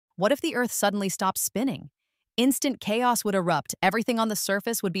What if the Earth suddenly stopped spinning? Instant chaos would erupt. Everything on the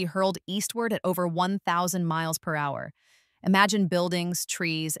surface would be hurled eastward at over 1,000 miles per hour. Imagine buildings,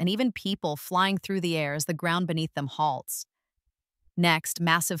 trees, and even people flying through the air as the ground beneath them halts. Next,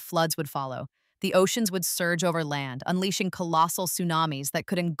 massive floods would follow. The oceans would surge over land, unleashing colossal tsunamis that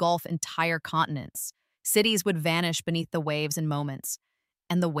could engulf entire continents. Cities would vanish beneath the waves in moments.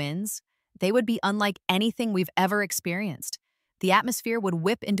 And the winds? They would be unlike anything we've ever experienced. The atmosphere would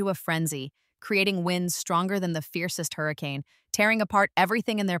whip into a frenzy, creating winds stronger than the fiercest hurricane, tearing apart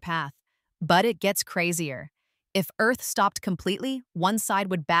everything in their path. But it gets crazier. If Earth stopped completely, one side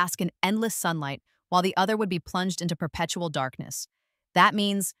would bask in endless sunlight, while the other would be plunged into perpetual darkness. That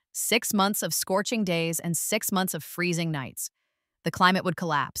means 6 months of scorching days and 6 months of freezing nights. The climate would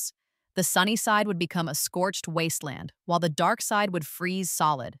collapse. The sunny side would become a scorched wasteland, while the dark side would freeze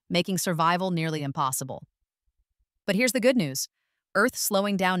solid, making survival nearly impossible. But here's the good news. Earth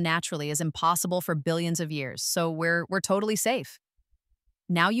slowing down naturally is impossible for billions of years, so we're totally safe.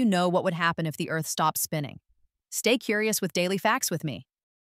 Now you know what would happen if the Earth stopped spinning. Stay curious with Daily Facts with me.